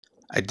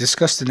I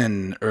discussed in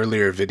an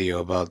earlier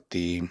video about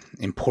the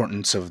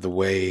importance of the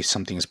way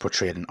something is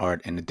portrayed in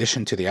art, in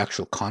addition to the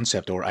actual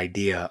concept or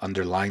idea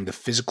underlying the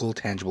physical,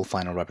 tangible,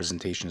 final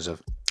representations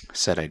of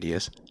said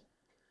ideas.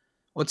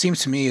 What seems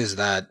to me is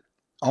that,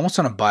 almost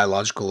on a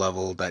biological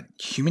level, that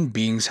human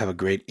beings have a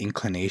great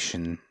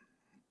inclination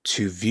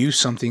to view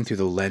something through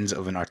the lens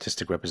of an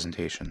artistic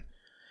representation.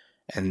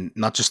 And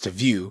not just to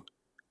view,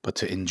 but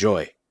to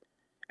enjoy.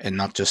 And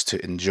not just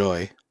to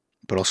enjoy,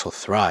 but also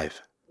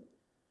thrive.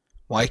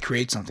 Why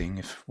create something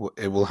if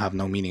it will have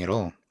no meaning at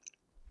all?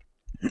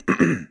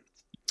 When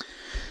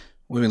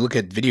we look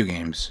at video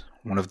games,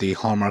 one of the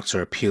hallmarks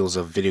or appeals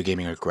of video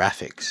gaming are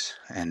graphics.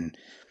 And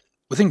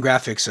within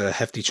graphics, a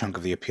hefty chunk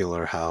of the appeal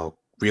are how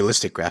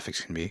realistic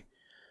graphics can be.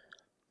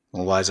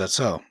 Well, why is that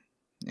so?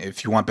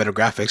 If you want better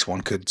graphics,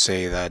 one could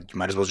say that you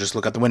might as well just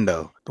look out the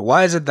window. But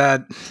why is it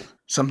that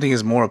something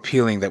is more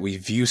appealing, that we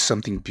view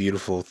something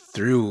beautiful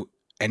through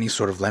any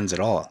sort of lens at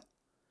all?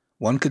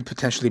 One could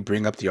potentially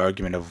bring up the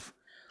argument of,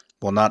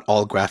 well, not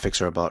all graphics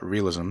are about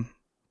realism,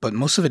 but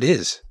most of it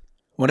is.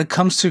 When it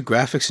comes to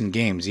graphics in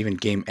games, even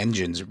game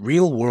engines,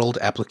 real world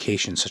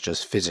applications such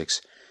as physics,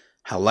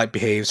 how light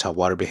behaves, how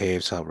water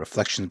behaves, how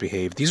reflections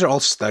behave, these are all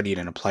studied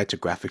and applied to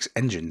graphics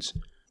engines.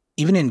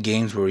 Even in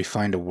games where we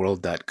find a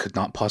world that could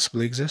not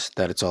possibly exist,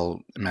 that it's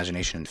all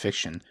imagination and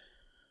fiction,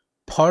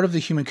 part of the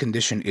human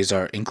condition is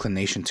our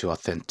inclination to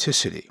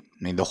authenticity.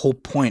 I mean, the whole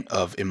point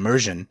of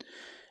immersion,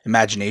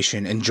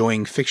 imagination,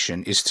 enjoying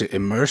fiction is to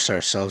immerse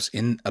ourselves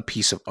in a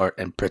piece of art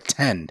and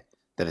pretend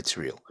that it's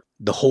real.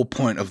 The whole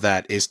point of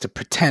that is to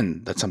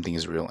pretend that something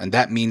is real, and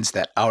that means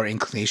that our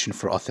inclination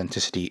for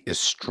authenticity is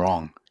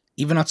strong.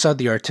 Even outside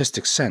the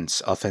artistic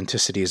sense,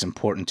 authenticity is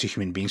important to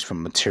human beings,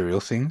 from material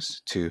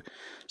things to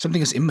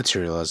something as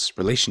immaterial as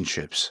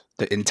relationships.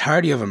 The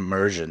entirety of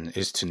immersion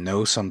is to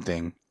know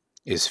something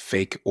is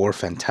fake or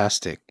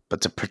fantastic,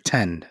 but to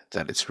pretend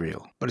that it's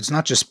real. But it's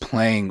not just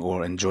playing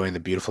or enjoying the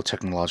beautiful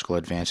technological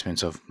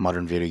advancements of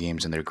modern video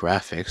games and their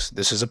graphics.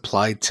 This is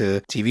applied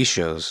to TV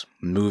shows,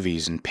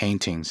 movies, and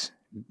paintings,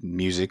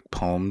 music,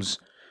 poems,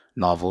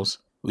 novels.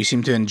 We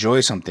seem to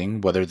enjoy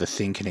something, whether the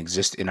thing can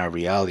exist in our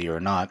reality or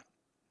not,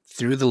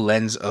 through the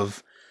lens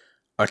of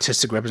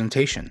artistic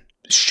representation.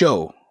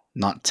 Show,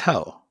 not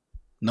tell.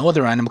 No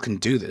other animal can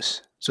do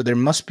this. So there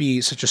must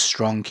be such a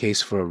strong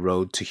case for a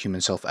road to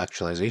human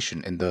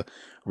self-actualization in the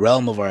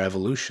realm of our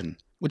evolution.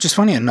 Which is,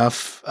 funny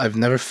enough, I've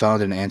never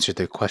found an answer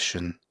to the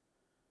question,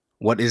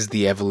 what is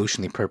the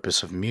evolutionary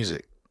purpose of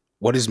music?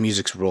 What is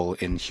music's role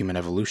in human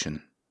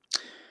evolution?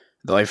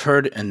 Though I've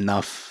heard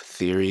enough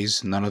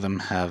theories, none of them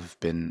have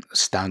been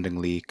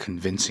astoundingly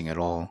convincing at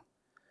all.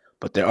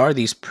 But there are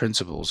these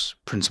principles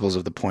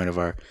of the point of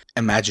our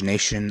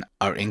imagination,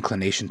 our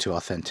inclination to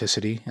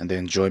authenticity, and the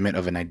enjoyment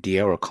of an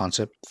idea or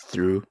concept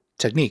through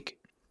technique,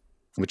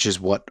 which is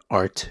what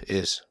art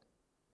is.